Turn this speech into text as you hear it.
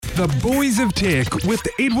The Boys of Tech with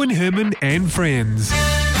Edwin Herman and friends.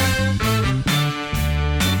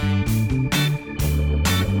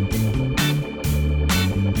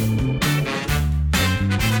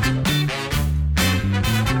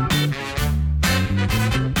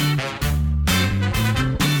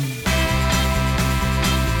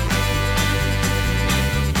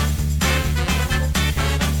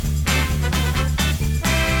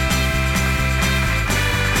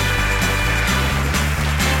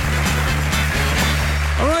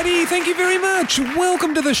 Thank you very much.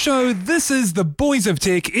 Welcome to the show. This is The Boys of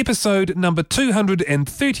Tech, episode number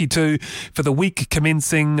 232 for the week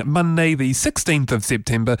commencing Monday, the 16th of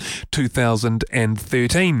September,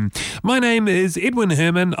 2013. My name is Edwin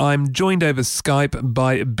Herman. I'm joined over Skype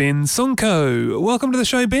by Ben Sunko. Welcome to the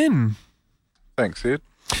show, Ben. Thanks, Ed.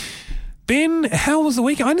 Ben, how was the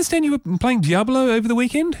weekend? I understand you were playing Diablo over the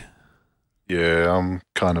weekend? Yeah, I'm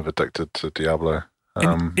kind of addicted to Diablo.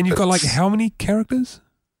 And you've got like how many characters?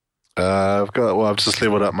 I've just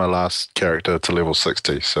leveled up my last character to level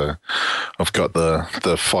 60, so I've got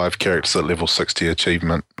the 5 characters at level 60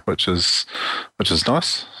 achievement, which is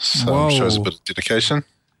nice. So shows a bit of dedication.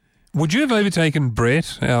 Would you have overtaken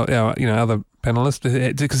Brett, our other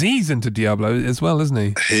panelist, because he's into Diablo as well,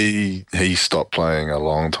 isn't he? He stopped playing a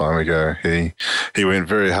long time ago. He went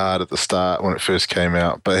very hard at the start when it first came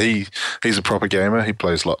out, but he's a proper gamer. He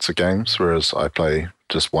plays lots of games, whereas I play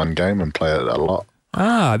just one game and play it a lot.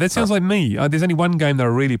 Ah, that sounds like me. There's only one game that I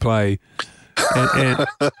really play. And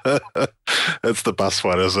it's the bus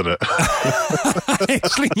one, isn't it?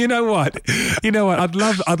 Actually, you know what?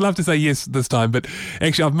 I'd love to say yes this time, but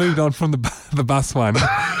actually, I've moved on from the bus one.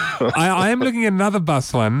 I am looking at another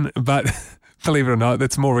bus one, but believe it or not,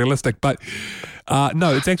 that's more realistic. But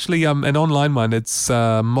no, it's actually an online one. It's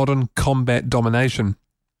Modern Combat Domination.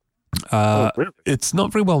 Really? It's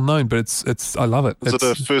not very well known, but it's I love it. Is it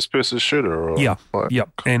a first-person shooter? Or yeah,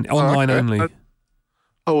 and online only.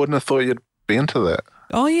 I wouldn't have thought you'd be into that.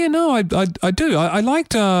 Oh yeah, no, I do. I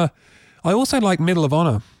liked. I also like Medal of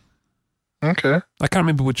Honor. Okay. I can't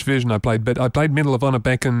remember which version I played, but I played Medal of Honor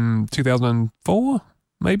back in 2004,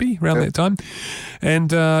 maybe around that time,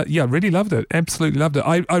 and really loved it. Absolutely loved it.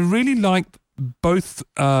 I really liked both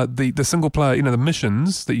the single player, the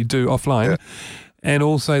missions that you do offline. Yeah. And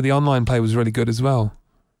also the online play was really good as well.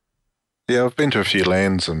 Yeah, I've been to a few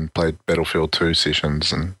LANs and played Battlefield 2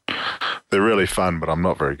 sessions, and they're really fun, but I'm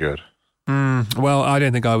not very good. Well, I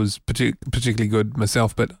don't think I was particularly good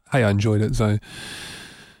myself, but hey, I enjoyed it. So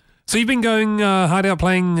you've been going hard out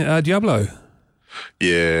playing Diablo?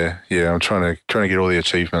 Yeah. I'm trying to get all the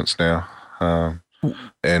achievements now.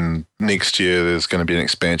 And next year there's going to be an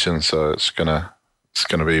expansion, so it's gonna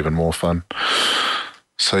be even more fun.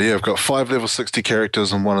 So yeah, I've got 5 level 60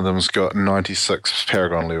 characters, and one of them's got 96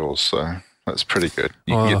 Paragon levels, so that's pretty good.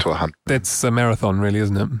 You can get to 100. That's a marathon, really,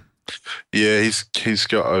 isn't it? Yeah, he's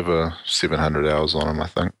got over 700 hours on him, I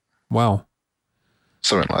think. Wow.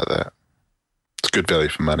 Something like that. It's good value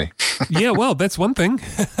for money. Yeah, well, that's one thing.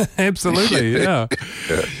 Absolutely, yeah.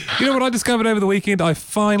 You know what I discovered over the weekend? I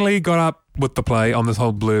finally got up with the play on this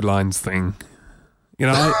whole Blurred Lines thing.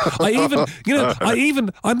 I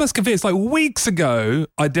must confess, like weeks ago,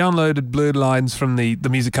 I downloaded Blurred Lines from the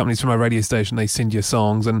music companies from my radio station. They send you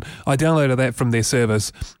songs, and I downloaded that from their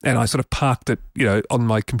service, and I sort of parked it, on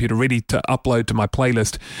my computer, ready to upload to my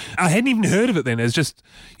playlist. I hadn't even heard of it then. It's just,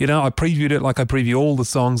 I previewed it like I preview all the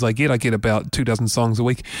songs I get. I get about 24 songs a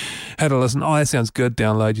week. Had a listen. Oh, that sounds good.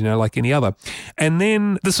 Download, like any other. And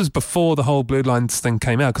then this was before the whole Blurred Lines thing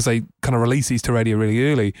came out, because they kind of released these to radio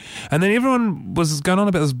really early. And then everyone was going on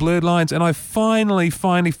about this Blurred Lines, and I finally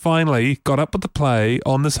got up with the play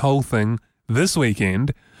on this whole thing this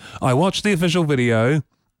weekend. I watched the official video.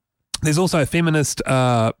 There's also a feminist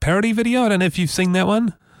parody video. I don't know if you've seen that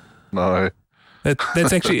one. No.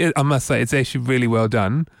 That's actually, I must say, it's actually really well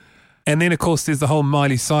done. And then, of course, there's the whole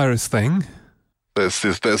Miley Cyrus thing. That's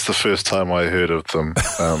the first time I heard of them.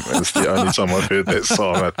 It's the only time I've heard that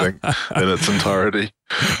song, I think, in its entirety.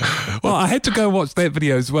 Well, I had to go watch that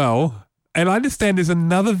video as well. And I understand there's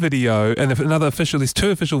another video, and there's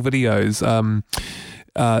 2 official videos.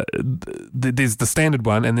 There's the standard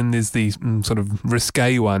one, and then there's the sort of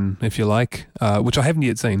risque one, if you like, which I haven't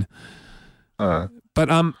yet seen. But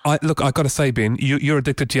I got to say, Ben, you're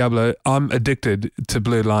addicted to Diablo. I'm addicted to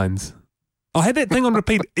Blurred Lines. I had that thing on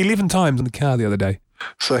repeat 11 times in the car the other day.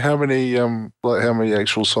 So how many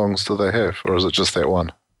actual songs do they have, or is it just that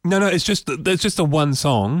one? No, it's just a one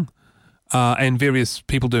song. And various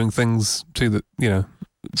people doing things to the,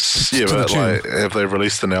 Yeah, to the but tune. like, have they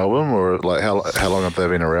released an album, or like how long have they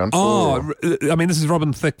been around for? I mean, this is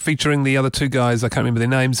Robin Thicke featuring the other two guys. I can't remember their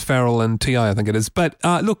names, Farrell and T.I., I think it is. But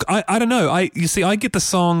look, I don't know. You see, I get the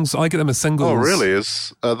songs, I get them as singles. Oh, really?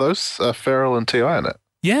 Are those Farrell and T.I. in it?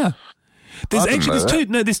 Yeah. There's I didn't know two.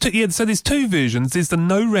 No, there's two. Yeah, so there's two versions. There's the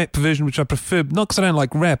no rap version, which I prefer, not because I don't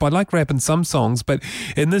like rap. I like rap in some songs, but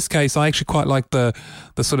in this case, I actually quite like the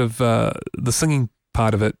sort of the singing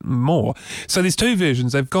part of it more. So there's two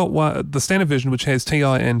versions. They've got the standard version, which has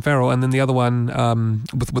T.I. and Farrell, and then the other one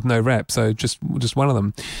with no rap. So just one of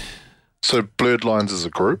them. So Blurred Lines is a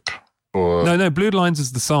group, or No, Blurred Lines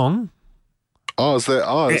is the song. Oh, is that?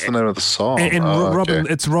 Oh, that's the name of the song. And Robin,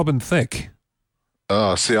 okay. it's Robin Thicke.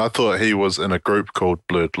 Oh, see, I thought he was in a group called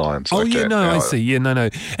Blurred Lines. Oh, Okay, yeah, no, now I see. Yeah, no.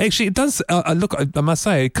 Actually, it does. Look, I must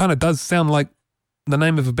say, it kind of does sound like the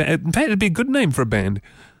name of a band. In fact, it'd be a good name for a band.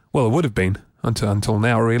 Well, it would have been until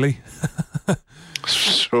now, really.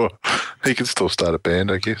 Sure, he can still start a band,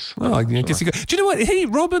 I guess. Well, I guess you could. Do you know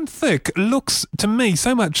what? Robin Thicke looks to me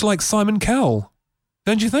so much like Simon Cowell.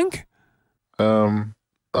 Don't you think?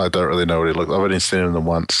 I don't really know what he looks like. I've only seen him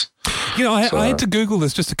once. You know, I had to Google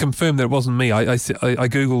this just to confirm that it wasn't me. I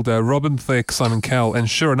Googled Robin Thicke, Simon Cowell, and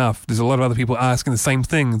sure enough, there's a lot of other people asking the same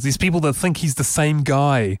things. These people that think he's the same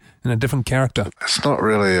guy in a different character. It's not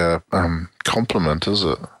really a compliment, is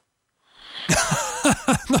it?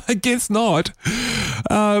 I guess not.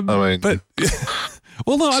 I mean, but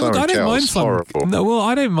well, no, look, I don't mind Simon. horrible. No, well,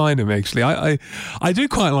 I don't mind him actually. I do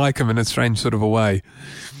quite like him in a strange sort of a way.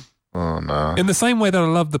 Oh, no. In the same way that I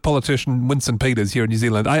love the politician Winston Peters here in New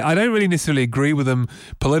Zealand. I don't really necessarily agree with him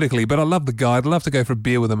politically, but I love the guy. I'd love to go for a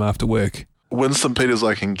beer with him after work. Winston Peters,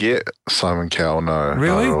 I can get. Simon Cowell, no.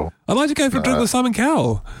 Really? Not at all. I'd like to go for a drink with Simon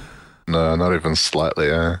Cowell. No, not even slightly,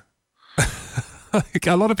 A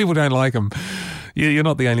lot of people don't like him. You're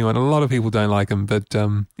not the only one. A lot of people don't like him. But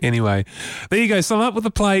anyway, there you go. So I'm up with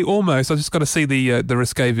the play almost. I just got to see the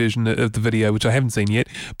risque version of the video, which I haven't seen yet.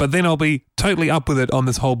 But then I'll be totally up with it on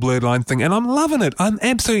this whole Blurred Line thing. And I'm loving it. I'm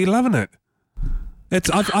absolutely loving it.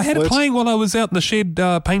 I had it playing while I was out in the shed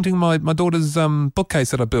painting my daughter's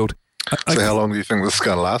bookcase that I built. So how long do you think this is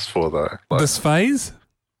going to last for, though? Like, this phase?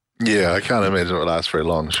 Yeah, I can't imagine it will last very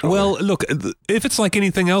long, surely. Well, look, if it's like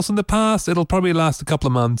anything else in the past, it'll probably last a couple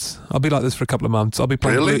of months. I'll be like this for a couple of months. I'll be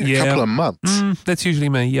playing. Really? A couple of months? That's usually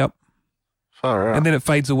me, yep. Far out. And then it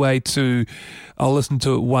fades away to, I'll listen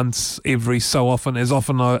to it once every so often as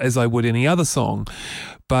I would any other song.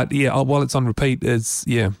 But yeah, while it's on repeat,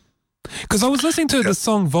 yeah. Because I was listening to the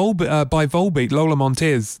song by Volbeat, Lola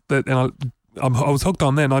Montez, and I was hooked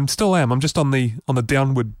on that, and I still am. I'm just on the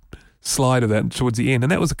downward slide of that towards the end,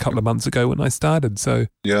 and that was a couple of months ago when I started. So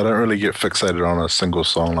yeah, I don't really get fixated on a single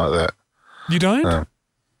song like that. You don't?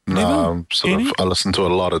 No, I listen to a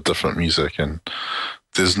lot of different music, and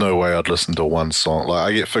there's no way I'd listen to one song. Like,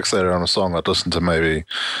 I get fixated on a song, I'd listen to maybe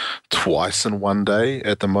twice in one day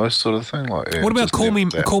at the most, sort of thing. Like, yeah, what about Call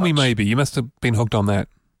Me Maybe? You must have been hooked on that.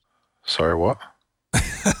 Sorry, what?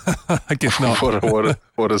 I guess not.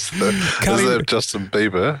 What is that? Is that Justin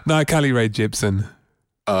Bieber? No, Carly Rae Jepsen.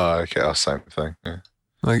 Oh, okay. Same thing. Yeah.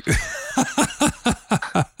 Like,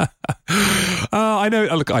 I know.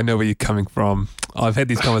 Look, I know where you're coming from. I've had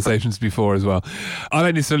these conversations before as well. I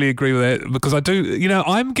don't necessarily agree with that because I do. You know,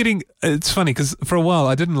 I'm getting. It's funny because for a while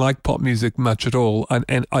I didn't like pop music much at all,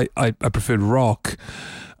 and I preferred rock.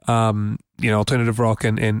 Alternative rock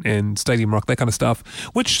and stadium rock, that kind of stuff,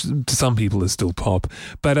 which to some people is still pop.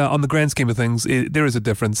 But on the grand scheme of things, there is a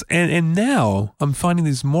difference. And now I'm finding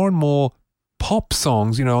there's more and more pop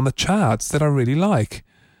songs, on the charts that I really like.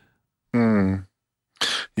 Yeah,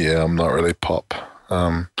 I'm not really pop.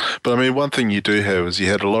 But I mean, one thing you do have is you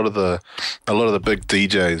had a lot of the big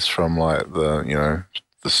DJs from like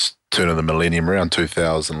this turn of the millennium, around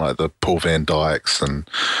 2000, like the Paul Van Dykes and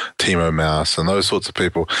Timo Mouse and those sorts of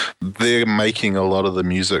people. They're making a lot of the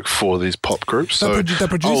music for these pop groups. So they're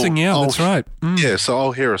producing, that's right. Yeah, so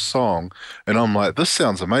I'll hear a song and I'm like, this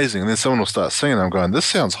sounds amazing. And then someone will start singing and I'm going, this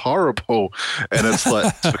sounds horrible. And it's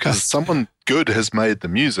like, it's because someone good has made the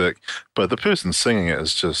music, but the person singing it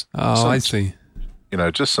is just... I see.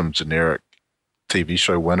 Just some generic TV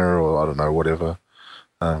show winner or I don't know, whatever.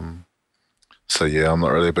 So yeah, I'm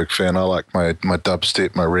not really a big fan. I like my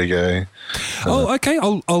dubstep, my reggae. Oh, okay.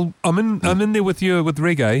 I'm in there with you with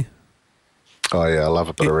reggae. Oh yeah, I love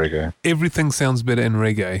a bit of reggae. Everything sounds better in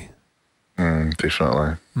reggae.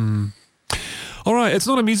 Definitely. All right, it's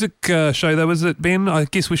not a music show though, is it, Ben? I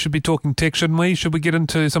guess we should be talking tech, shouldn't we? Should we get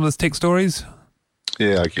into some of this tech stories?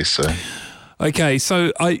 Yeah, I guess so. Okay,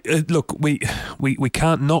 so look, we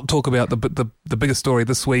can't not talk about the biggest story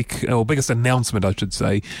this week, or biggest announcement, I should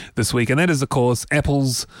say, this week, and that is, of course,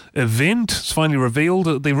 Apple's event. It's finally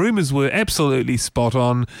revealed. The rumours were absolutely spot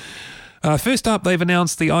on. First up, they've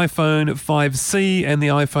announced the iPhone 5C and the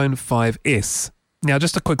iPhone 5S. Now,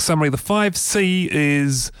 just a quick summary. The 5C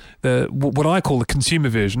is what I call the consumer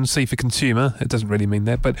version, C for consumer. It doesn't really mean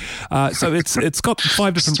that, but so it's got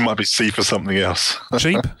 5 different... This might be C for something else.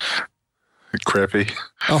 Cheap? Crappy.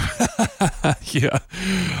 Oh, yeah,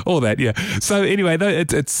 all that, yeah. So anyway,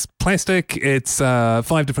 it's plastic. It's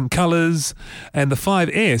 5 different colours, and the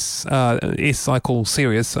 5S, S I call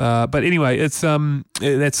serious. But anyway, it's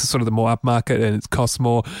that's sort of the more upmarket, and it costs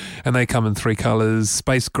more. And they come in 3 colours: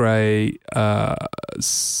 space grey,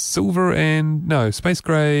 silver, space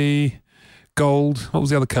grey, gold. What was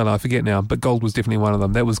the other colour? I forget now. But gold was definitely one of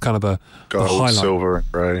them. That was kind of the highlight. Silver,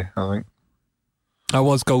 and grey, I think. Oh,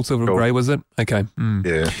 was gold, silver, and grey, was it? Okay. Mm.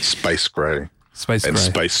 Yeah, space grey. Space and grey.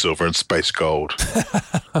 Space silver and space gold.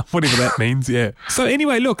 Whatever that means, yeah. So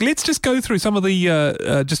anyway, look, let's just go through some of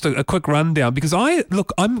the, just a quick rundown, because I'm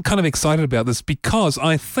kind of excited about this because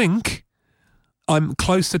I think I'm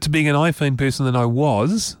closer to being an iPhone person than I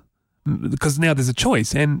was, because now there's a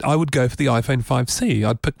choice, and I would go for the iPhone 5C.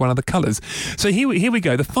 I'd pick one of the colours. So here we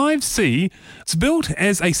go. The 5C, it's built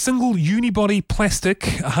as a single unibody plastic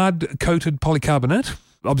hard-coated polycarbonate.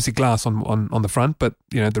 Obviously glass on the front, but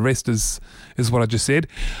the rest is what I just said.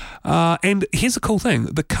 And here's a cool thing: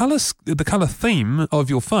 the color theme of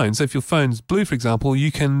your phone. So if your phone's blue, for example,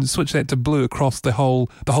 you can switch that to blue across the whole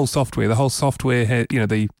software. The whole software,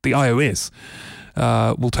 the iOS.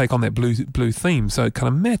 Will take on that blue theme, so it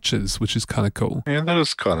kind of matches, which is kind of cool. Yeah, that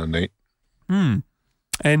is kind of neat.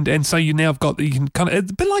 And so you can kind of,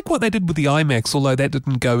 it's a bit like what they did with the iMacs, although that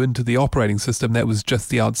didn't go into the operating system, that was just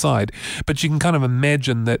the outside. But you can kind of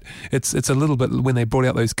imagine that it's a little bit, when they brought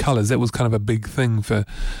out those colours, that was kind of a big thing for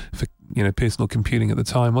personal computing at the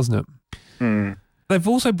time, wasn't it? They've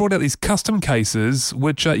also brought out these custom cases,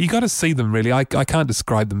 which you got to see them really. I can't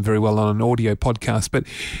describe them very well on an audio podcast, but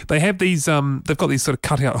they have these. They've got these sort of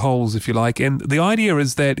cutout holes, if you like, and the idea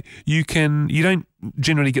is that you don't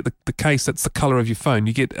generally get the case that's the color of your phone.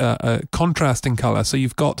 You get a contrasting color, so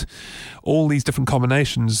you've got all these different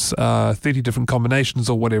combinations, 30 different combinations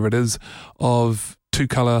or whatever it is, of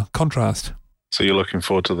 2-color contrast. So you're looking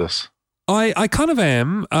forward to this? I kind of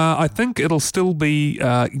am. I think it'll still be,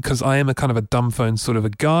 because I am a kind of a dumb phone sort of a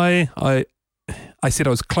guy. I said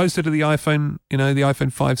I was closer to the iPhone, the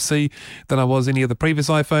iPhone 5C than I was any of the previous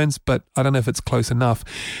iPhones, but I don't know if it's close enough.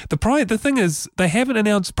 The thing is, they haven't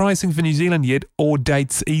announced pricing for New Zealand yet, or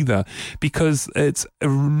dates either, because it's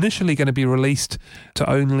initially going to be released to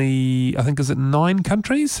only, I think, is it 9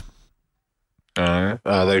 countries? Are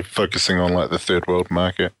they focusing on like the third world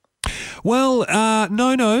market? Well,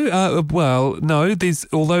 no. No.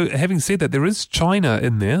 Although having said that, there is China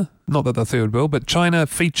in there. Not that the third world, but China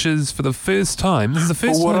features for the first time. This is the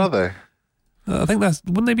first. Well, what time. Are they? I think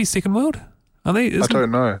wouldn't they be second world? Are they? I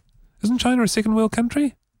don't know. Isn't China a second world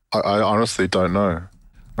country? I honestly don't know.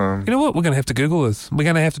 You know what? We're going to have to Google this. We're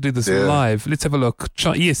going to have to do this live. Let's have a look.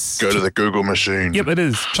 Yes. Go to the Google machine. Yep, it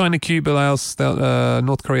is. China, Cuba, Laos,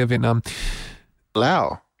 North Korea, Vietnam.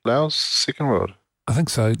 Laos, second world. I think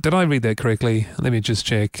so. Did I read that correctly? Let me just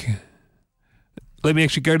check. Let me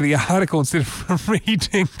actually go to the article instead of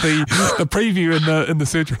reading the preview in the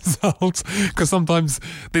search results, because sometimes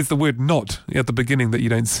there's the word "not" at the beginning that you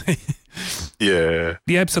don't see. Yeah,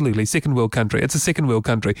 absolutely. Second world country. It's a second world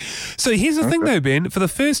country. So here's the thing, though, Ben. For the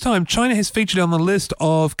first time, China has featured on the list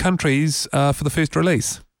of countries for the first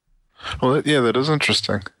release. Well, that is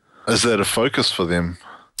interesting. Is that a focus for them?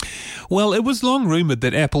 Well, it was long rumoured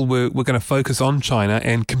that Apple were going to focus on China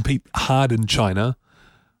and compete hard in China.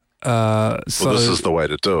 Well, this is the way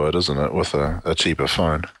to do it, isn't it, with a cheaper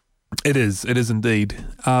phone? It is indeed.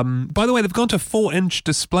 By the way, they've gone to 4-inch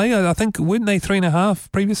display. I think, weren't they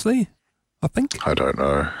 3.5 previously? I think. I don't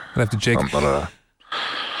know. I'd have to check.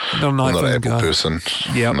 I'm not an Apple person.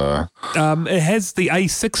 Yeah. No. It has the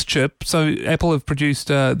A6 chip. So Apple have produced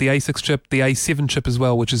the A6 chip, the A7 chip as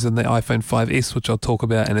well, which is in the iPhone 5S, which I'll talk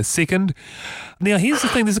about in a second. Now, here's the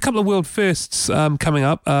thing. There's a couple of world firsts coming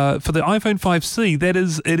up. For the iPhone 5C, it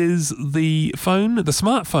is the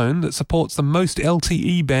smartphone that supports the most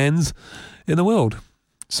LTE bands in the world.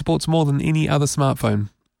 It supports more than any other smartphone.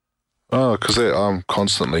 Oh, because I'm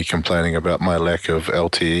constantly complaining about my lack of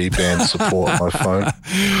LTE band support on my phone.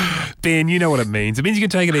 Ben, you know what it means. It means you can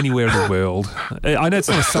take it anywhere in the world. I know it's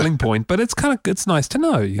not a selling point, but it's nice to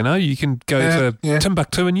know. You can go to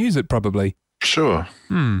Timbuktu and use it probably. Sure.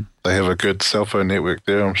 They have a good cell phone network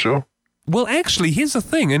there, I'm sure. Well, actually, here's the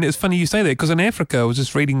thing, and it's funny you say that, because in Africa, I was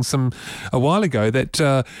just reading a while ago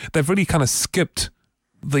that they've really kind of skipped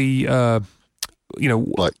the,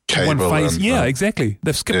 like cable. One phase. And, Yeah, exactly.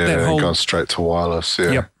 They've skipped that whole. Gone straight to wireless.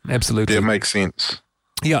 Yeah, Yep, absolutely. Yeah, it makes sense.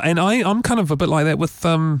 Yeah, and I'm kind of a bit like that with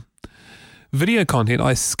video content.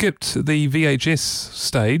 I skipped the VHS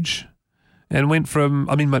stage and went from.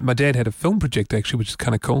 I mean, my dad had a film projector actually, which is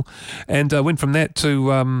kind of cool, and went from that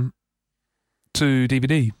to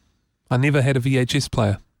DVD. I never had a VHS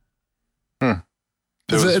player. There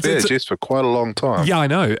was VHS for quite a long time. Yeah, I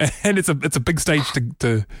know, and it's a big stage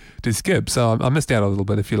to skip. So I missed out a little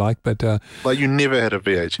bit, if you like. But like you never had a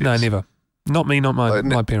VHS? No, never. Not me, not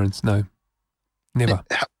my parents. No, never.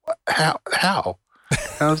 How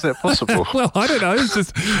is that possible? Well, I don't know. It's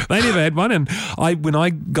just they never had one, and when I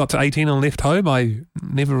got to 18 and left home, I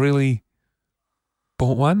never really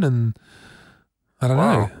bought one, and I don't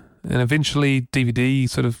know. And eventually, DVD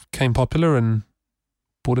sort of came popular, and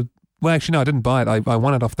bought it. Well, actually, no, I didn't buy it. I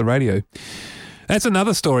won it off the radio. That's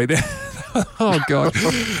another story. Oh God,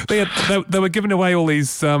 they were giving away all these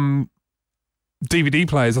DVD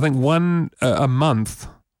players. I think one a month,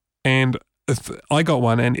 and I got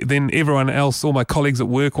one, and then everyone else, all my colleagues at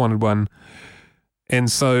work wanted one,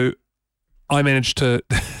 and so I managed to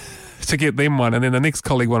get them one, and then the next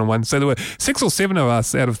colleague wanted one. So there were 6 or 7 of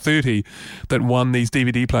us out of 30 that won these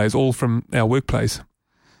DVD players, all from our workplace.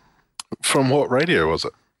 From what radio was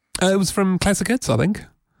it? It was from Classic Hits, I think.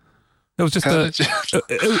 It was just how did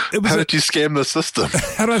you scam the system?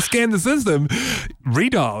 How do I scam the system?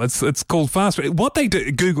 Redial. It's called Fast. What they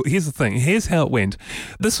do, Google. Here's the thing. Here's how it went.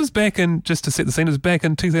 This was back in, just to set the scene, it was back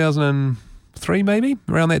in 2003, maybe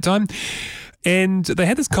around that time, and they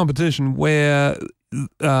had this competition where.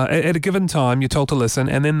 At a given time, you're told to listen,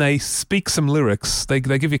 and then they speak some lyrics. They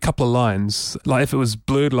give you a couple of lines. Like if it was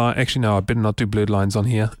blurred line, actually no, I better not do blurred lines on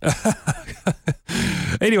here.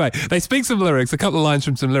 Anyway, they speak some lyrics, a couple of lines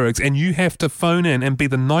from some lyrics, and you have to phone in and be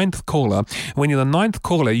the 9th caller. When you're the 9th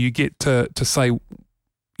caller, you get to say,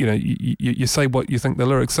 you say what you think the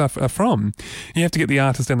lyrics are from. You have to get the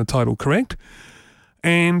artist and the title correct.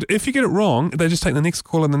 And if you get it wrong, they just take the next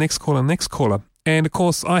caller, and the next caller, and the next caller. And of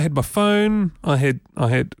course, I had my phone, I had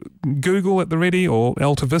Google at the ready, or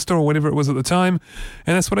Alta Vista, or whatever it was at the time,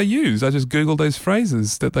 and that's what I used. I just Googled those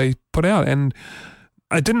phrases that they put out, and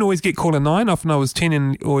I didn't always get caller 9. Often I was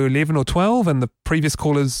 10 or 11 or 12, and the previous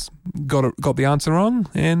callers got the answer wrong,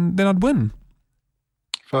 and then I'd win.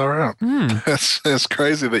 Far out. That's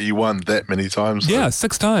crazy that you won that many times. Yeah,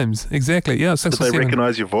 6 times exactly. Yeah, 6 Did or 7. they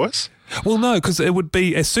recognise your voice? Well, no, because it would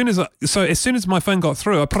be as soon as my phone got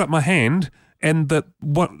through, I put up my hand. And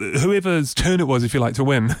whoever's turn it was, if you like, to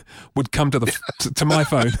win, would come to my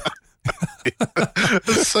phone.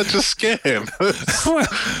 It's such a scam.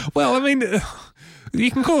 well, I mean,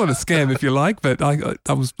 you can call it a scam if you like, but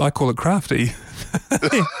I call it crafty.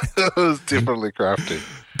 It was definitely crafty.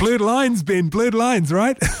 Blurred lines, Ben. Blurred lines,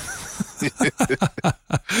 right?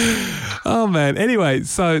 Oh man. Anyway,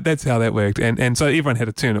 so that's how that worked, and so everyone had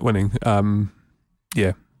a turn at winning.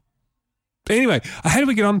 Yeah. Anyway, how did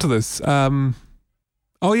we get onto this? Back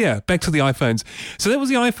to the iPhones. So that was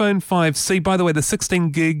the iPhone 5C. By the way, the 16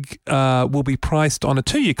 gig will be priced on a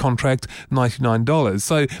 2-year contract, $99.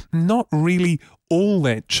 So not really all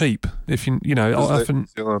that cheap. If you often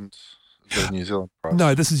New Zealand price.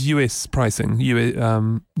 No, this is US pricing.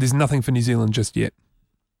 There's nothing for New Zealand just yet.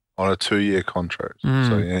 On a 2-year contract.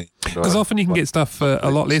 So yeah, because often you can get stuff for a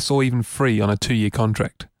lot less or even free on a 2-year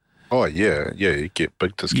contract. Oh yeah, you get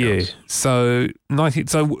big discounts. Yeah, so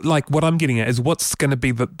like what I'm getting at is what's going to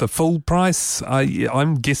be the full price.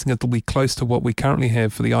 I'm guessing it'll be close to what we currently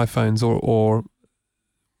have for the iPhones, or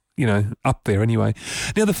up there anyway.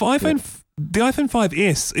 Now the iPhone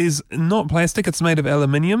 5S is not plastic; it's made of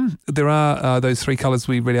aluminium. There are those 3 colors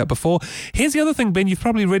we read out before. Here's the other thing, Ben. You've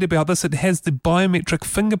probably read about this. It has the biometric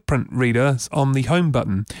fingerprint reader on the home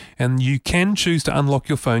button, and you can choose to unlock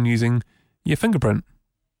your phone using your fingerprint.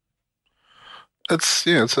 It's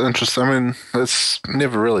interesting. I mean, it's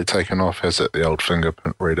never really taken off, has it, the old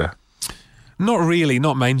fingerprint reader? Not really,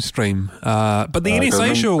 not mainstream. But the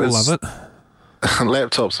NSA sure will love it.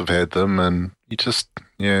 Laptops have had them, and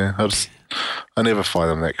I never find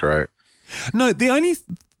them that great. No, the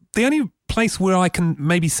only place where I can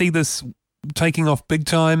maybe see this taking off big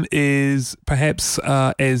time is perhaps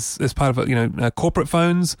as part of corporate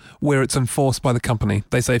phones, where it's enforced by the company.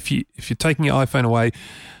 They say if you're taking your iPhone away.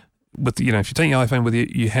 If you're taking your iPhone with you,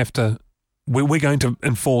 you have to. We're going to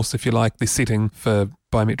enforce, if you like, the setting for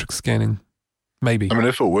biometric scanning. Maybe. I mean,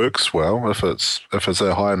 if it works well, if it's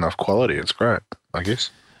a high enough quality, it's great, I guess.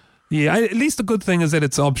 Yeah, at least the good thing is that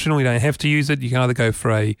it's optional. You don't have to use it. You can either go for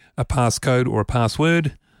a passcode or a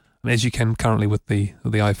password, as you can currently with the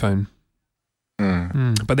iPhone.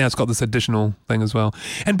 But now it's got this additional thing as well.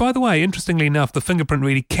 And by the way, interestingly enough, the fingerprint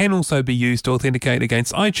reader can also be used to authenticate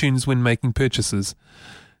against iTunes when making purchases.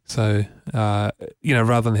 So,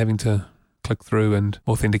 rather than having to click through and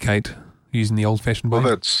authenticate using the old-fashioned way.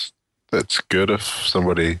 Well, that's good if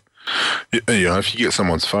somebody, if you get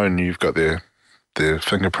someone's phone and you've got their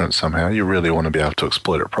fingerprint somehow, you really want to be able to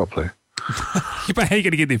exploit it properly. But how are you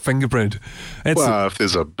going to get their fingerprint? If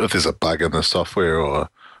there's a bug in the software, or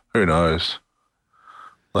who knows.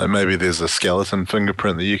 Like maybe there's a skeleton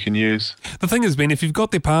fingerprint that you can use. The thing has been, if you've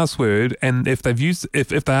got their password, and if they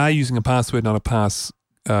are using a password, not a pass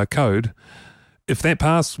code, if that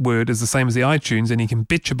password is the same as the iTunes, and you can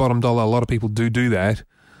bet your bottom dollar a lot of people do that,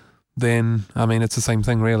 then it's the same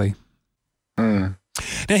thing really. Now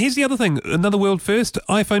here's the other thing, another world first,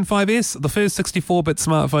 iPhone 5S, the first 64-bit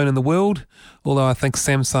smartphone in the world, although I think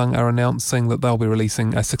Samsung are announcing that they'll be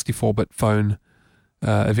releasing a 64-bit phone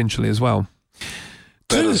eventually as well.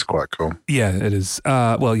 That is quite cool. Yeah, it is.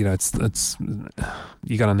 It's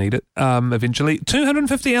you're going to need it eventually.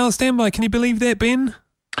 250 hours standby. Can you believe that, Ben?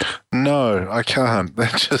 No, I can't.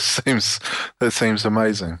 That seems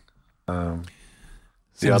amazing. I'd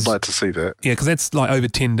like to see that. Yeah, because that's like over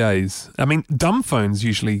 10 days. I mean, dumb phones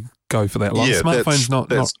usually go for that long. Yeah, smartphones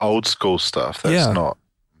that's old school stuff. That's not.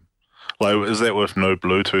 Like, is that with no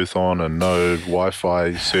Bluetooth on and no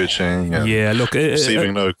Wi-Fi searching? And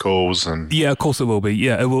receiving no calls and. Yeah, of course it will be.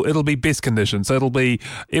 Yeah, it'll be best condition. So it'll be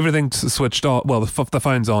everything switched off. Well, the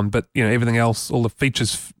phone's on, but everything else, all the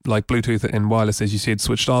features like Bluetooth and wireless, as you said,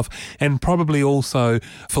 switched off, and probably also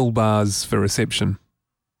full bars for reception.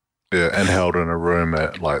 Yeah, and held in a room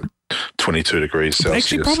at like 22 degrees Celsius.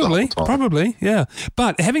 Actually, probably, yeah.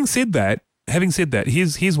 But having said that,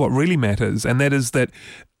 here's what really matters, and that is that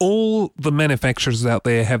all the manufacturers out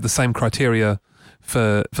there have the same criteria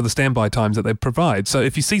for the standby times that they provide. So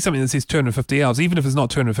if you see something that says 250 hours, even if it's not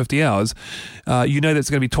 250 hours, you know that's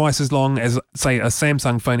going to be twice as long as, say, a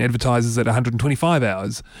Samsung phone advertises at 125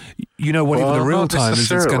 hours. Whatever the real time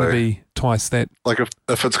is, it's going to be twice that. Like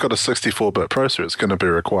if it's got a 64-bit processor, it's going to be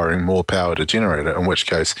requiring more power to generate it, in which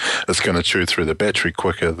case it's going to chew through the battery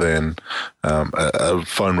quicker than a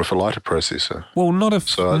phone with a lighter processor. Well, not if...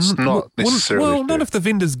 So it's not necessarily... Well, not if the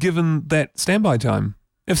vendor's given that standby time.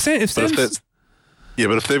 Yeah,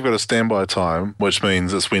 but if they've got a standby time, which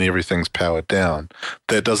means it's when everything's powered down,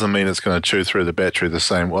 that doesn't mean it's going to chew through the battery the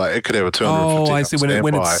same way. It could have a 250 I see.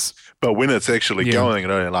 standby, but when it's actually going, it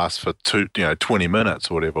only lasts for 20 minutes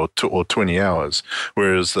or whatever, or 20 hours.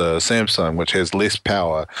 Whereas the Samsung, which has less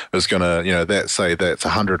power, is going to, that's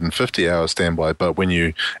 150 hours standby, but when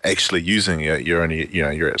you're actually using it, you're only,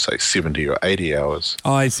 you're at say 70 or 80 hours.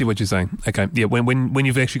 I see what you're saying. Okay, yeah, when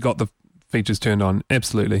you've actually got the features turned on,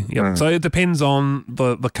 absolutely. Yep. So it depends on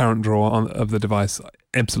the current draw of the device.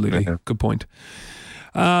 Absolutely. Good point.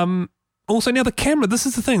 Also, now the camera, this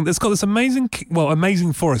is the thing. It's got this amazing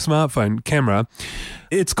for a smartphone camera.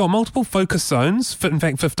 It's got multiple focus zones, in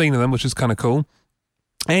fact 15 of them, which is kind of cool.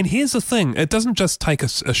 And here's the thing. It doesn't just take a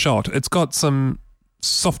shot. It's got some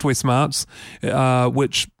software smarts,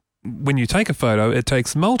 which when you take a photo, it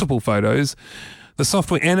takes multiple photos. The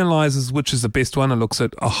software analyzes which is the best one and looks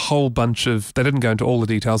at a whole bunch of... They didn't go into all the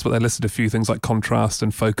details, but they listed a few things like contrast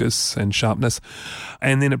and focus and sharpness.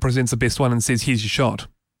 And then it presents the best one and says, here's your shot.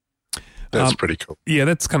 That's pretty cool. Yeah,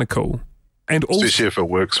 that's kind of cool. And also, especially if it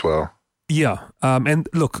works well. Yeah. And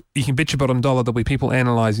look, you can bet your bottom dollar there'll be people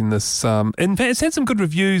analysing this. In fact, it's had some good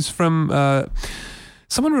reviews from...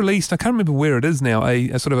 someone released, I can't remember where it is now,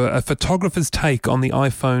 a sort of a photographer's take on the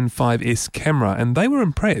iPhone 5S camera, and they were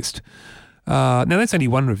impressed. Now, that's only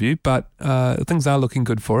one review, but things are looking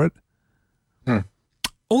good for it.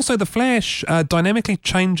 Also, the flash dynamically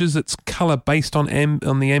changes its colour based on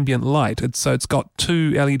the ambient light. It's got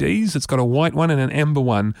two LEDs. It's got a white one and an amber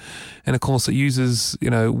one. And, of course, it uses,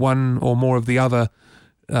 one or more of the other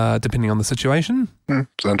depending on the situation.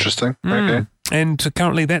 It's interesting. Okay. And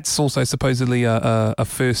currently that's also supposedly a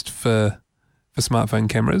first for smartphone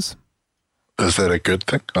cameras. Is that a good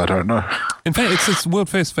thing? I don't know. In fact, it's world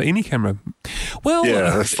first for any camera. Well,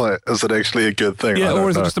 yeah, it's like, is it actually a good thing? Yeah,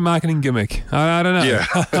 or is it just a marketing gimmick? I don't know. Yeah.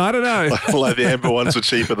 I don't know. like the amber ones were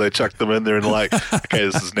cheaper, they chucked them in there and okay,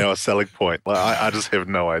 this is now a selling point. I just have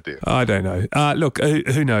no idea. I don't know. Look,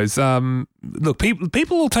 who knows? Look,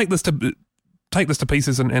 people will take this to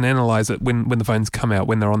pieces and analyze it when the phones come out,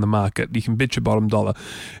 when they're on the market. You can bet your bottom dollar,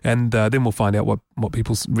 and then we'll find out what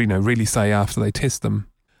people really say after they test them.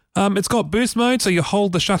 It's got burst mode, so you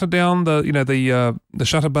hold the shutter down, the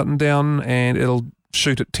shutter button down, and it'll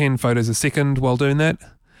shoot at 10 photos a second while doing that.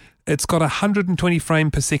 It's got 120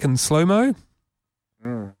 frame per second slow-mo.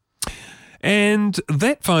 And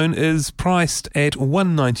that phone is priced at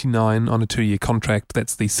 $199 on a 2-year contract.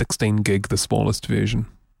 That's the 16 gig, the smallest version.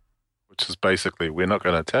 Which is basically, we're not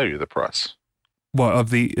going to tell you the price. What, of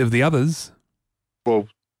the others? Well,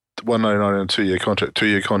 $199 and 2-year contract.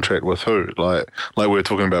 2-year contract with who? Like we were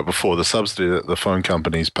talking about before, the subsidy that the phone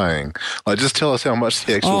company's paying. Like, just tell us how much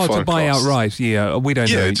the actual phone costs. To buy outright. Yeah, we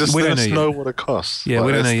don't know. Yeah, just we let don't us know what it costs. Yeah,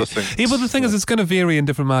 we don't know. Yeah, but the thing is, it's going to vary in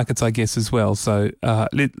different markets, I guess, as well. So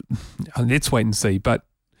let's wait and see. But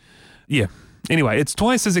yeah, anyway, it's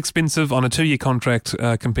twice as expensive on a 2-year contract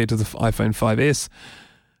compared to the iPhone 5S,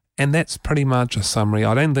 and that's pretty much a summary.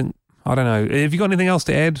 I don't know. Have you got anything else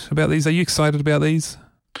to add about these? Are you excited about these?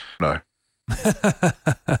 No.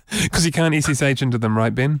 Because you can't SSH into them,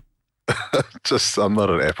 right, Ben? I'm not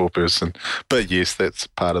an Apple person. But yes, that's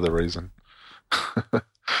part of the reason.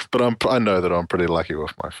 But I know that I'm pretty lucky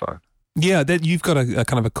with my phone. Yeah, that you've got a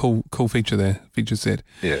kind of a cool feature there, feature set.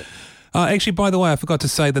 Yeah. Actually, by the way, I forgot to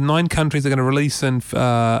say the 9 countries are going to release in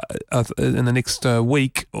the next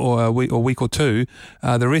week or week or two.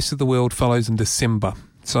 The rest of the world follows in December.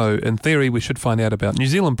 So in theory, we should find out about New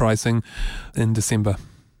Zealand pricing in December.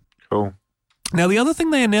 Cool. Now, the other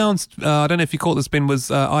thing they announced, I don't know if you caught this, Ben, was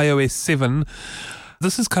iOS 7.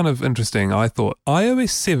 This is kind of interesting, I thought.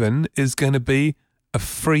 iOS 7 is going to be a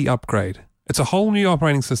free upgrade. It's a whole new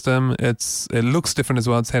operating system. It looks different as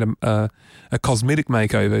well. It's had a cosmetic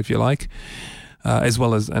makeover, if you like, as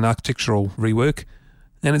well as an architectural rework.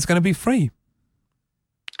 And it's going to be free.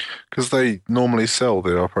 Because they normally sell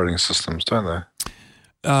their operating systems, don't they?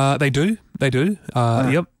 They do.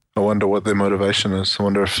 Yep. I wonder what their motivation is. I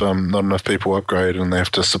wonder if not enough people upgrade and they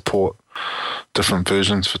have to support different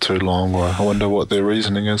versions for too long, or I wonder what their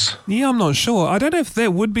reasoning is. Yeah, I'm not sure. I don't know if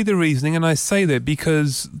that would be the reasoning, and I say that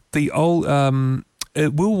because the old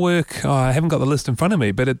it will work. I haven't got the list in front of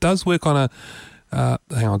me, but it does work on a hang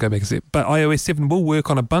on, I'll go back a sec. But iOS 7 will work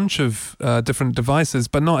on a bunch of different devices,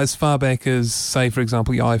 but not as far back as, say, for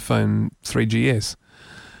example, your iPhone 3GS.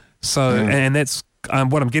 So, and that's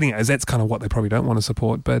what I'm getting at is that's kind of what they probably don't want to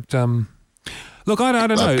support. But look, I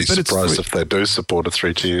don't know. I'd be surprised if they do support a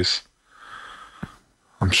 3GS.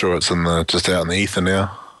 I'm sure it's just out in the ether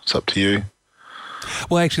now. It's up to you.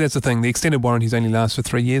 Well, actually, that's the thing. The extended warranties only last for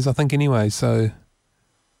 3 years, I think, anyway. So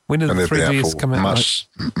when did the 3GS come out?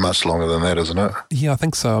 Much longer than that, isn't it? Yeah, I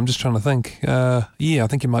think so. I'm just trying to think. Yeah, I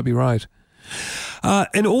think you might be right.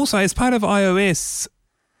 And also, as part of iOS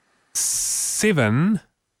 7...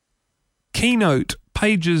 Keynote,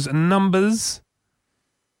 Pages, Numbers,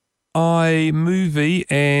 iMovie,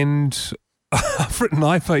 and I've written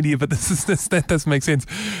iPhone here, but that doesn't make sense.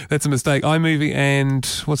 That's a mistake. iMovie and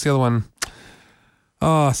what's the other one?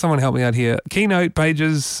 Oh, someone help me out here. Keynote,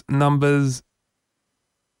 Pages, Numbers,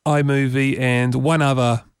 iMovie, and one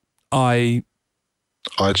other iTunes?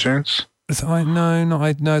 No, it's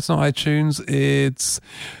not iTunes. It's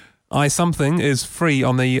iSomething is free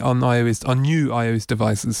on new iOS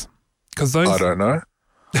devices. I don't know.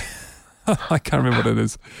 I can't remember what it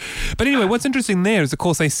is. But anyway, what's interesting there is, of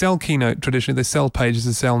course, they sell Keynote traditionally. They sell Pages,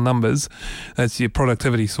 they sell Numbers. That's your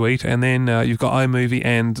productivity suite. And then you've got iMovie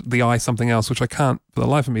and the iSomething else, which I can't for the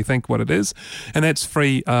life of me think what it is. And that's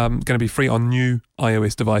free, going to be free on new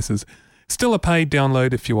iOS devices. Still a paid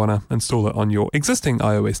download if you want to install it on your existing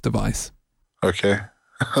iOS device. Okay.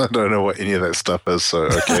 I don't know what any of that stuff is, so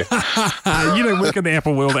okay. You don't work in the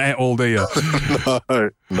Apple world at all, do you?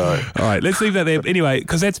 No. All right, let's leave that there. Anyway,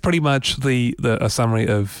 because that's pretty much a summary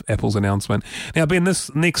of Apple's announcement. Now, Ben,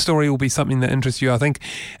 this next story will be something that interests you, I think,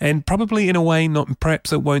 and probably in a way,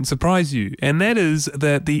 perhaps it won't surprise you. And that is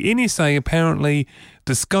that the NSA apparently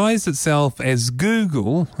disguised itself as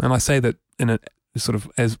Google, and I say that in a sort of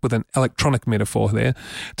as with an electronic metaphor there,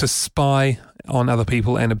 to spy on other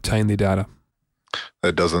people and obtain their data.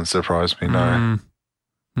 That doesn't surprise me, no.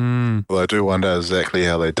 Well, I do wonder exactly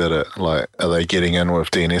how they did it. Like, are they getting in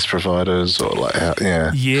with DNS providers or like how,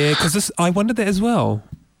 yeah. Yeah, because I wondered that as well.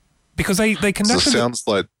 Because they conducted... It sounds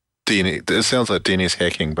like DNS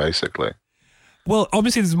hacking, basically. Well,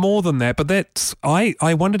 obviously there's more than that, but that's... I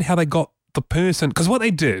wondered how they got the person... Because what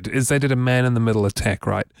they did is they did a man-in-the-middle attack,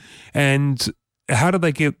 right? And... how did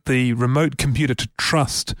they get the remote computer to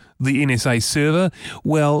trust the NSA server?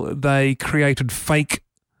 Well, they created fake,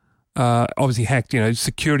 obviously hacked,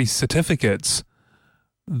 security certificates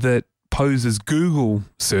that pose as Google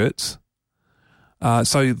certs.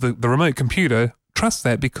 So the remote computer trusts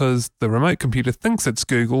that because the remote computer thinks it's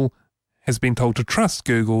Google, has been told to trust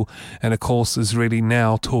Google, and of course is really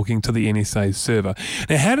now talking to the NSA server.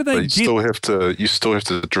 Now, how do they But you still have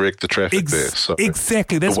to direct the traffic there. So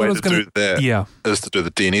exactly, that's what I was going to do. That is to do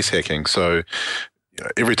the DNS hacking. So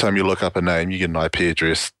every time you look up a name, you get an IP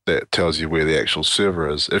address that tells you where the actual server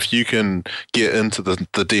is. If you can get into the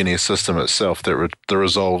DNS system itself that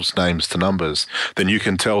resolves names to numbers, then you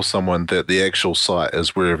can tell someone that the actual site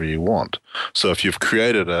is wherever you want. So if you've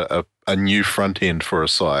created a new front end for a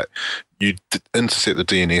site, you intercept the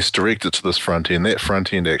DNS, direct it to this front end. That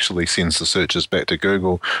front end actually sends the searches back to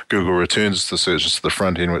Google. Google returns the searches to the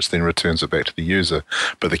front end, which then returns it back to the user.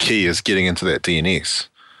 But the key is getting into that DNS.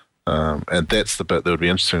 And that's the bit that would be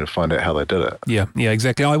interesting to find out how they did it. Yeah,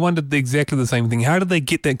 exactly. I wondered exactly the same thing. How did they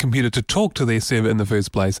get that computer to talk to their server in the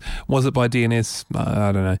first place? Was it by DNS?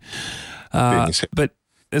 I don't know. But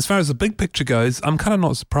as far as the big picture goes, I'm kind of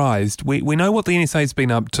not surprised. We know what the NSA's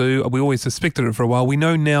been up to. We always suspected it for a while. We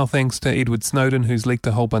know now, thanks to Edward Snowden, who's leaked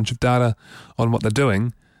a whole bunch of data on what they're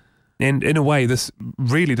doing. And in a way, this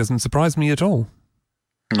really doesn't surprise me at all.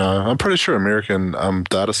 No, I'm pretty sure American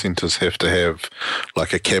data centers have to have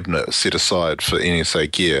like a cabinet set aside for NSA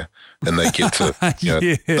gear, and they get to.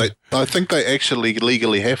 I think they actually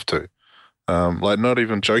legally have to. Like, not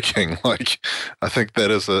even joking. Like, I think that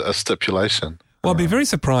is a stipulation. Well, I'd be very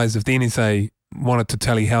surprised if the NSA wanted to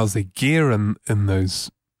tally how's their gear in those,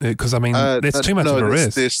 because I mean that's too much of a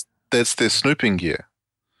risk. That's their snooping gear.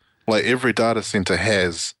 Like, every data center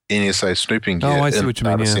has NSA snooping gear I see in what you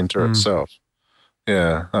the mean, data yeah. center itself.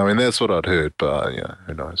 Yeah, I mean, that's what I'd heard, but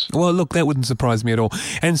who knows? Well, look, that wouldn't surprise me at all.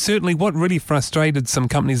 And certainly what really frustrated some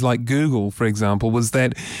companies like Google, for example, was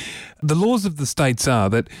that the laws of the states are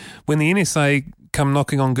that when the NSA come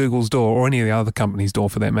knocking on Google's door, or any of the other companies' door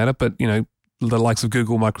for that matter, but, the likes of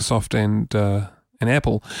Google, Microsoft and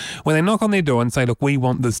Apple, when they knock on their door and say, look, we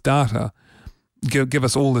want this data, give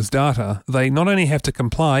us all this data, they not only have to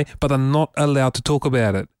comply, but they're not allowed to talk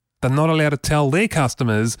about it. They're not allowed to tell their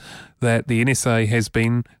customers that the NSA has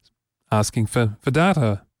been asking for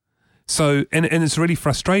data. So, and it's really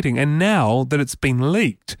frustrating. And now that it's been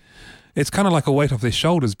leaked, it's kind of like a weight off their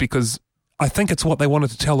shoulders, because I think it's what they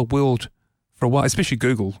wanted to tell the world for a while, especially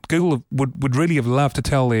Google. Google would really have loved to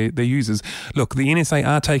tell their users, look, the NSA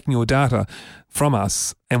are taking your data from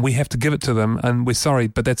us and we have to give it to them, and we're sorry,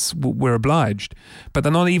 but we're obliged. But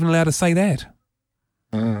they're not even allowed to say that.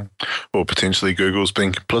 Or potentially Google's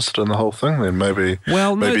been complicit in the whole thing. Then maybe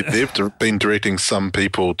they've been directing some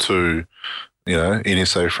people to,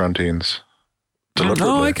 NSA front ends deliberately.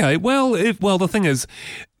 Oh, okay. Well, the thing is,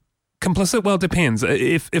 complicit. Well, it depends.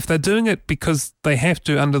 If they're doing it because they have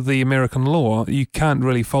to under the American law, you can't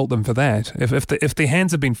really fault them for that. If their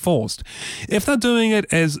hands have been forced, if they're doing it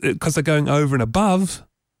because they're going over and above,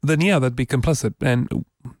 then they'd be complicit. And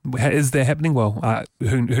is that happening? Well,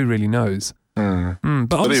 who really knows?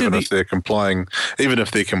 But even if they're complying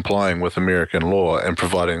with American law and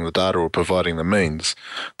providing the data or providing the means,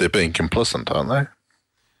 they're being complicit, aren't they?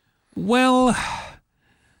 Well,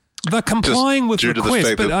 they're complying with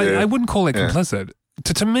requests, but I wouldn't call it complicit.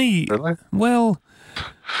 To me, really? Well,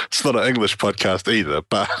 it's not an English podcast either.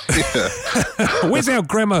 But where's our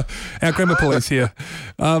grammar police here?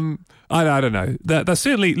 I don't know. They're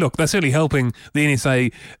certainly helping the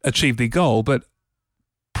NSA achieve their goal, but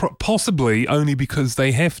possibly only because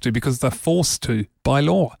they have to, because they're forced to by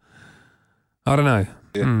law. I don't know.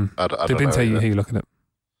 Yeah, I don't Depends know how you look at it.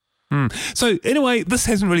 So anyway, this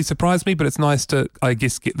hasn't really surprised me, but it's nice to, I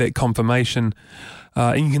guess, get that confirmation.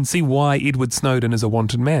 And you can see why Edward Snowden is a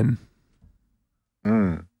wanted man.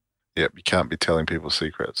 Yep, you can't be telling people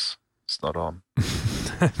secrets. It's not on.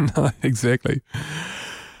 No, exactly.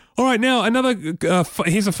 All right, now another.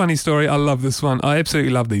 Here's a funny story. I love this one. I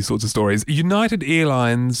absolutely love these sorts of stories. United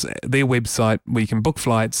Airlines, their website where you can book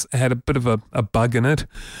flights, had a bit of a bug in it,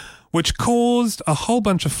 which caused a whole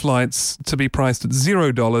bunch of flights to be priced at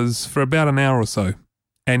 $0 for about an hour or so.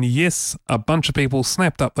 And yes, a bunch of people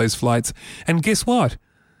snapped up those flights. And guess what?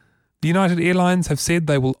 The United Airlines have said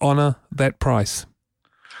they will honour that price.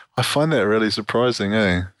 I find that really surprising,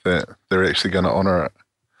 that they're actually going to honour it.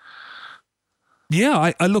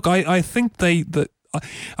 Yeah, I think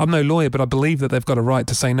I'm no lawyer, but I believe that they've got a right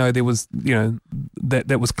to say no. There was,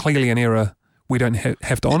 that was clearly an error. We don't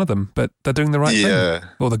have to honour them, but they're doing the right thing. Yeah,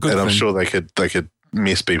 or the good thing. And I'm sure they could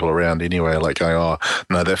mess people around anyway, like going, oh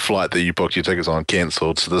no, that flight that you booked your tickets on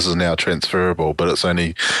cancelled, so this is now transferable, but it's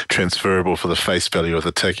only transferable for the face value of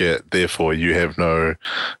the ticket. Therefore, you have no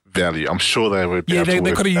value. I'm sure they would. Yeah, they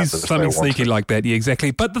could have used something sneaky like that. Yeah,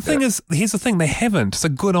 exactly. But the thing is, here's the thing: they haven't. So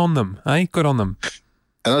good on them, eh? Good on them.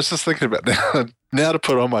 And I was just thinking about that. now to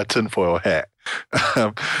put on my tinfoil hat.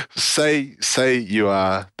 Say you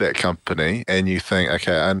are that company and you think,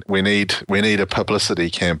 okay, and we need a publicity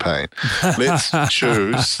campaign. Let's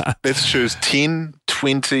choose 10,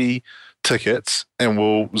 20 tickets and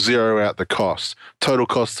we'll zero out the cost. Total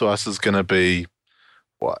cost to us is going to be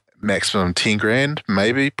what, maximum 10 grand,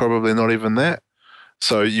 maybe, probably not even that.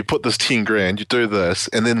 So you put this 10 grand, you do this,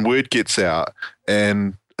 and then word gets out,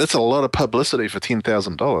 and it's a lot of publicity for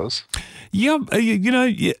 $10,000. Yeah,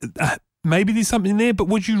 maybe there's something there, but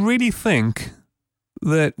would you really think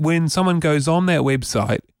that when someone goes on that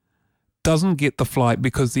website, doesn't get the flight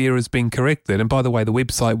because the error's been corrected, and by the way, the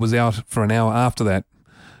website was out for an hour after that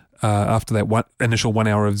initial 1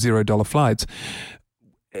 hour of $0 flights.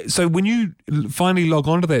 So when you finally log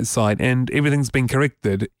onto that site and everything's been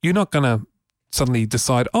corrected, you're not going to suddenly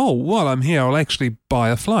decide, oh, while I'm here, I'll actually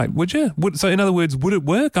buy a flight, would you? So in other words, would it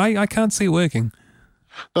work? I can't see it working.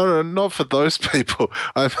 No, not for those people.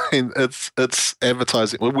 I mean, it's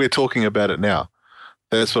advertising. We're talking about it now.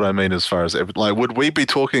 That's what I mean as far as, like, would we be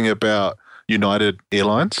talking about United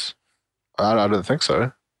Airlines? I don't think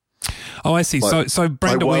so. Oh, I see. Like, so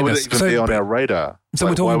brand why awareness. Would it even be on our radar? So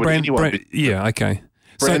we're talking brand yeah, okay.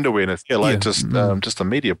 Brand awareness, just a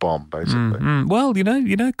media bomb, basically. Well,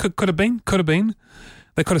 could have been.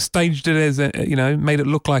 They could have staged it as made it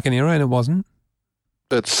look like an error, and it wasn't.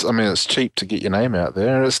 It's cheap to get your name out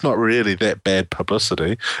there, and it's not really that bad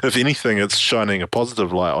publicity. If anything, it's shining a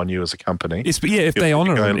positive light on you as a company. If they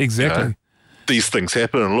honour it, exactly. These things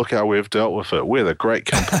happen, and look how we've dealt with it. We're the great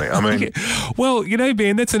company. I mean, well,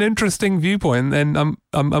 Ben, that's an interesting viewpoint, and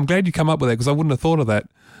I'm glad you come up with that because I wouldn't have thought of that.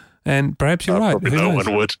 And perhaps you're right. Probably no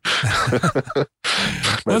one would.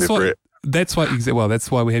 That's why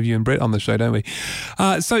we have you and Brett on the show, don't we?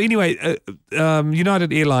 So anyway,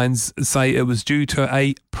 United Airlines say it was due to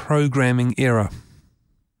a programming error.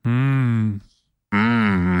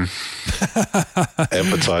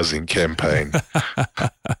 Advertising campaign.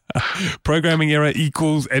 Programming error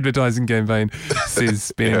equals advertising campaign,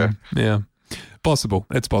 says Ben. Yeah. Possible.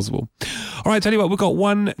 It's possible. All right, tell you what, we've got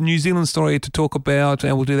one New Zealand story to talk about,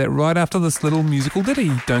 and we'll do that right after this little musical ditty.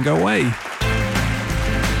 Don't go away.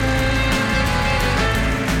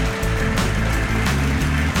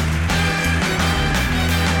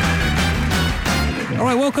 All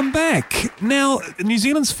right, welcome back. Now, New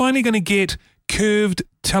Zealand's finally going to get curved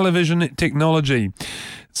television technology.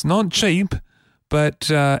 It's not cheap, but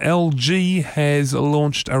LG has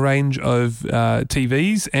launched a range of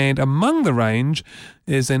TVs, and among the range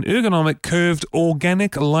is an ergonomic curved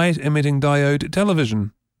organic light emitting diode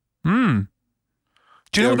television. Do you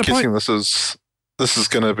know what I'm guessing this is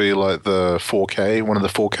going to be like the 4K, one of the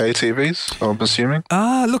 4K TVs, I'm assuming.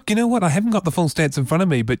 Look, you know what? I haven't got the full stats in front of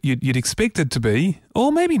me, but you'd expect it to be,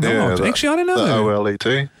 or maybe not. Actually, I don't know. The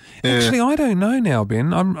OLED. Yeah. Actually, I don't know now,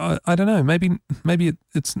 Ben. I don't know. Maybe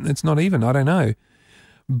it's not even. I don't know.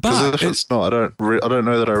 Because if it's not, I don't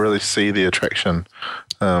know that I really see the attraction.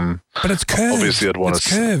 But it's curved. Obviously, I'd want it's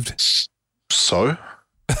curved. So?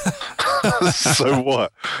 So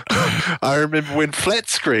what? I remember when flat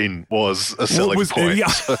screen was a selling point. Yeah,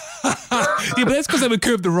 but that's because they were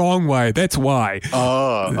curved the wrong way. That's why.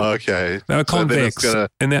 Oh, okay. They were convex. So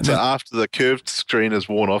after the curved screen is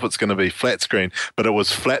worn off, it's going to be flat screen. But it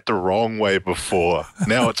was flat the wrong way before.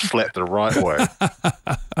 Now it's flat the right way.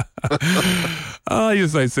 Oh, you're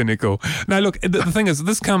so cynical. Now, look, the thing is,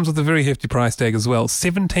 this comes with a very hefty price tag as well.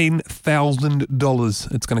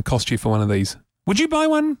 $17,000 it's going to cost you for one of these. Would you buy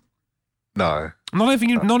one? No. Not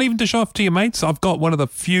even to show off to your mates? I've got one of the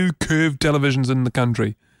few curved televisions in the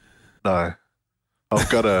country. No. I've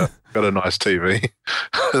got a nice TV.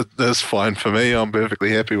 That's fine for me. I'm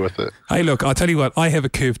perfectly happy with it. Hey, look, I'll tell you what. I have a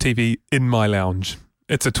curved TV in my lounge.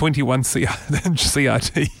 It's a 21-inch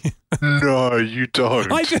CRT. No, you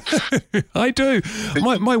don't. I do.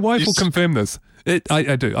 My wife will confirm this.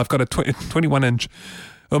 I do. I've got a 21-inch...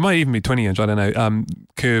 Or it might even be 20-inch, I don't know,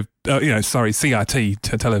 curved,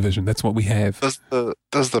 CRT television. That's what we have. Does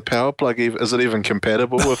the power plug, is it even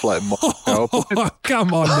compatible with like my power plug? Oh,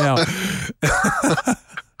 come on now.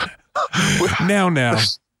 Now.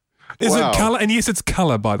 Is it colour? And yes, it's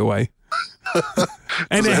colour, by the way.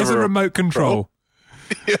 And it has a remote control.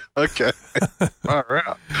 Yeah, okay. All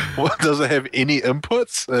right. Well, does it have any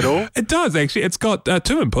inputs at all? It does, actually. It's got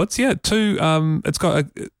two inputs, yeah. It's got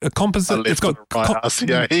a composite. It's got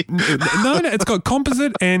RCA. No, it's got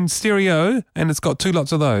composite and stereo, and it's got two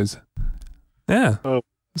lots of those. Yeah. Oh,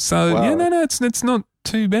 so wow. Yeah, it's not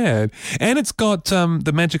too bad, and it's got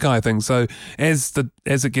the magic eye thing. So as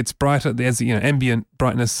it gets brighter, as ambient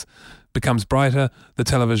brightness becomes brighter, the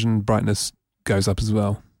television brightness goes up as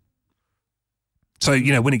well. So,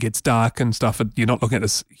 when it gets dark and stuff, you're not looking at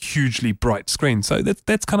this hugely bright screen. So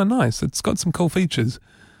that's kind of nice. It's got some cool features.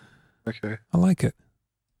 Okay. I like it.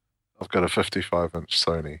 I've got a 55-inch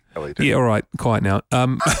Sony LED. Yeah, all right. Quiet now.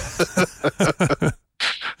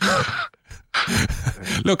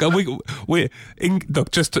 Look,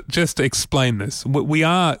 look. Just to explain this, we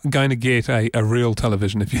are going to get a real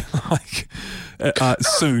television, if you like,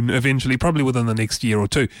 soon, eventually, probably within the next year or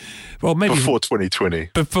two. Well, maybe before 2020.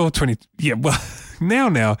 Before 20. Yeah. Well, now.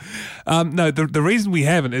 No, the reason we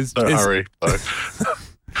haven't is Don't hurry. Though.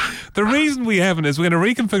 The reason we haven't is we're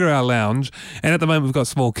going to reconfigure our lounge, and at the moment we've got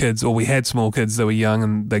small kids, or we had small kids that were young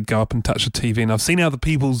and they go up and touch the TV, and I've seen other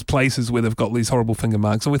people's places where they've got these horrible finger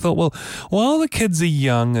marks, and we thought, well, while the kids are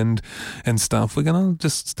young and stuff, we're going to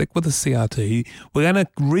just stick with the CRT. We're going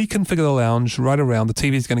to reconfigure the lounge right around. The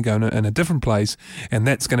TV's going to go in a different place, and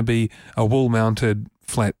that's going to be a wall-mounted,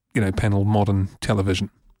 flat, panel, modern television.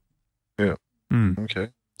 Yeah.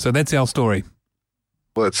 Okay. So that's our story.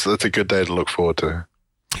 Well, it's a good day to look forward to.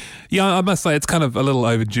 Yeah, I must say it's kind of a little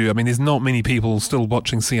overdue. I mean, there's not many people still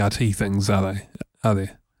watching CRT things, are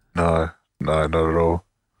there? No, not at all.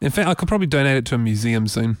 In fact, I could probably donate it to a museum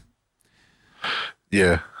soon.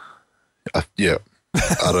 Yeah. Yeah.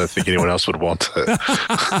 I don't think anyone else would want it.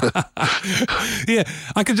 Yeah,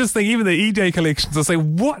 I could just think even the E-Day collections, I'll say,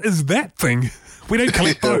 what is that thing? We don't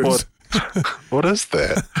collect those. What is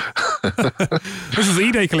that? This is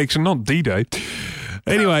E-Day collection, not D-Day.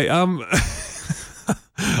 Anyway,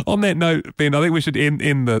 on that note, Ben, I think we should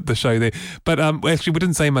end the show there. But actually, we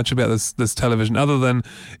didn't say much about this television other than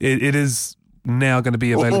it is now going to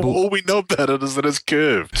be available. All we know about it is that it's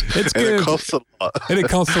curved. It's curved. And it costs a lot. And it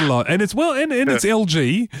costs a lot. And it's it's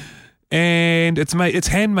LG, and it's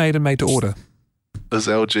handmade and made to order. Is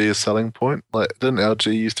LG a selling point? Like, didn't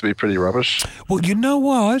LG used to be pretty rubbish? Well, you know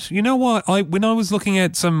what? When I was looking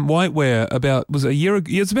at some whiteware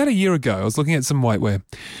it's about a year ago, I was looking at some whiteware.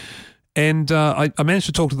 And I managed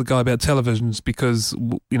to talk to the guy about televisions because,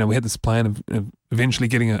 we had this plan of eventually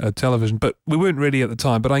getting a television, but we weren't ready at the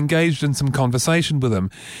time. But I engaged in some conversation with him.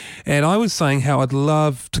 And I was saying how I'd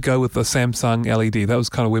love to go with the Samsung LED. That was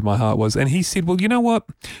kind of where my heart was. And he said, well, you know what?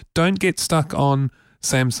 Don't get stuck on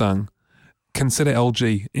Samsung. Consider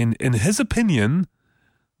LG. In his opinion,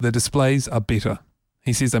 the displays are better.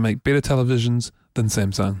 He says they make better televisions than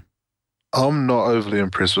Samsung. I'm not overly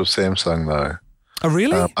impressed with Samsung, though. Oh,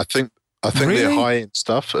 really? I think Really? their high-end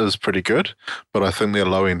stuff is pretty good, but I think their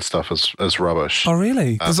low-end stuff is rubbish. Oh,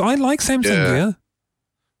 really? Because I like Samsung gear.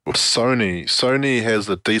 Well, Sony has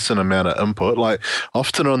a decent amount of input. Like,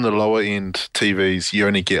 often on the lower-end TVs, you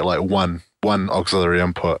only get, like, one auxiliary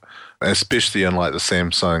input, especially in, like, the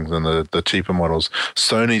Samsungs and the cheaper models.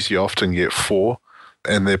 Sony's, you often get 4,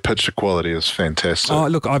 and their picture quality is fantastic. Oh,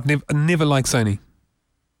 look, I've never liked Sony.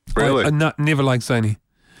 Really? Never liked Sony.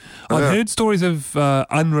 I've heard stories of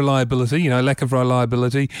unreliability, lack of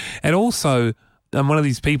reliability, and also I'm one of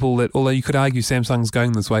these people that, although you could argue Samsung's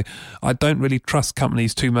going this way, I don't really trust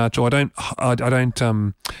companies too much, or I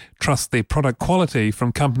don't trust their product quality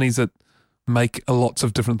from companies that make lots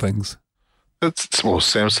of different things.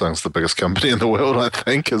 Samsung's the biggest company in the world, I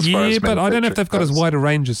think. As far as but I don't know if they've got as wide a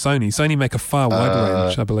range as Sony. Sony make a far wider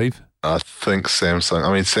range, I believe. I think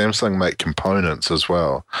Samsung make components as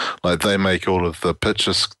well. Like, they make all of the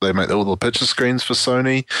pictures, they make all the picture screens for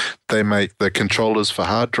Sony, they make the controllers for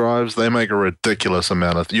hard drives, they make a ridiculous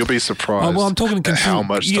amount of, you'll be surprised I'm talking at how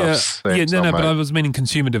much stuff Samsung but I was meaning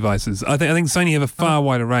consumer devices. I think Sony have a far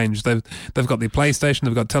wider range. They've got their PlayStation,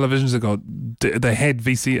 they've got televisions, they had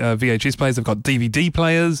VHS players, they've got DVD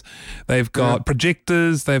players, they've got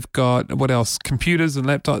projectors, they've got, what else, computers and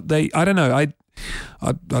laptops. I don't know,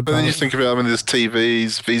 but then you think about, there's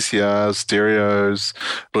TVs, VCRs, stereos,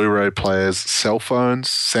 Blu-ray players, cell phones.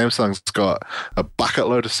 Samsung's got a bucket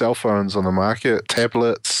load of cell phones on the market,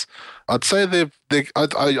 tablets. I'd say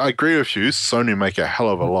I agree with you. Sony make a hell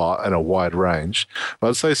of a lot and a wide range, but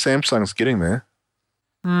I'd say Samsung's getting there.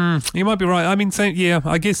 You might be right. I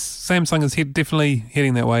guess Samsung is definitely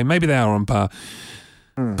heading that way. Maybe they are on par.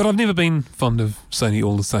 But I've never been fond of Sony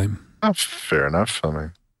all the same. Oh, fair enough.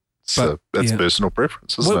 It's personal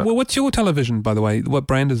preference, isn't it? What's your television, by the way? What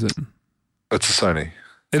brand is it? It's a Sony.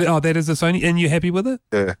 That is a Sony, and you're happy with it?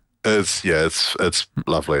 Yeah. It's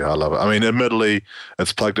lovely. I love it. Admittedly,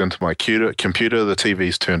 it's plugged into my computer. The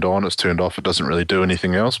TV's turned on. It's turned off. It doesn't really do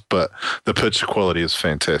anything else, but the picture quality is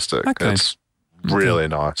fantastic. Okay. It's really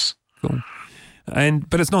nice. Cool.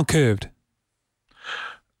 But it's not curved.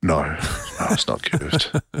 No, it's not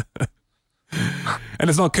curved. And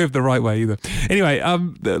it's not curved the right way either. Anyway,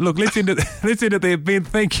 look, let's end it there. Ben,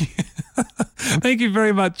 thank you. Thank you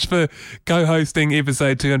very much for co-hosting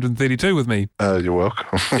episode 232 with me. You're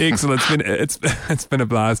welcome. Excellent. It's been a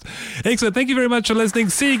blast. Excellent. Thank you very much for listening.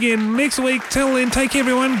 See you again next week. Till then, take care,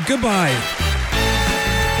 everyone. Goodbye.